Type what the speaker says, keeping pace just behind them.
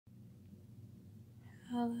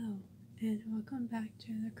Hello, and welcome back to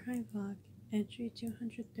the crime vlog, entry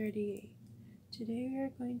 238. Today we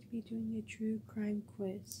are going to be doing a true crime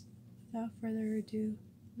quiz. Without further ado,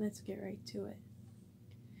 let's get right to it.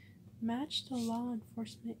 Match the law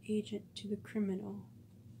enforcement agent to the criminal.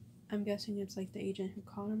 I'm guessing it's like the agent who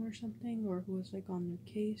caught him or something, or who was like on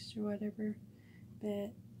their case or whatever.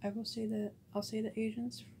 But I'll say the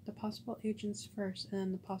agents, the possible agents first, and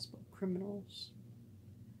then the possible criminals.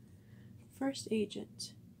 First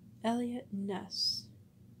agent, Eliot Ness.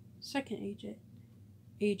 Second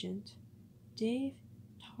agent, Dave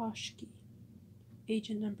Toschi.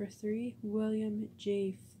 Agent number 3, William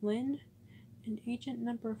J. Flynn. And agent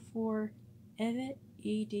number 4, Evett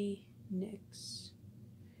Ness.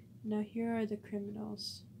 Now here are the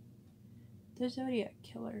criminals. The Zodiac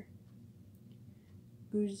Killer,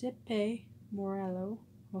 Giuseppe Morello,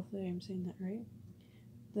 hopefully I'm saying that right.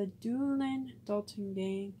 The Doolin Dalton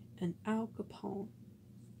gang, and Capone.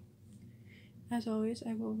 As always,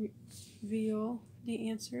 I will reveal the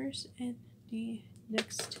answers in the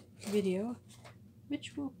next video,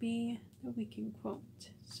 which will be the weekend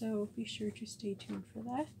quote. So be sure to stay tuned for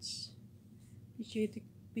that. Be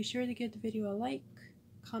sure to give the video a like,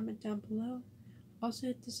 comment down below. Also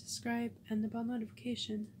hit the subscribe and the bell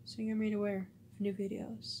notification so you're made aware of new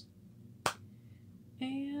videos.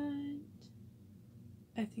 And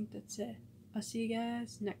I think that's it. I'll see you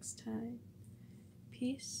guys next time.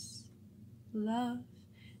 Peace, love,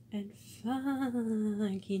 and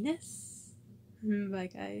funkiness. Bye,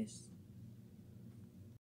 guys.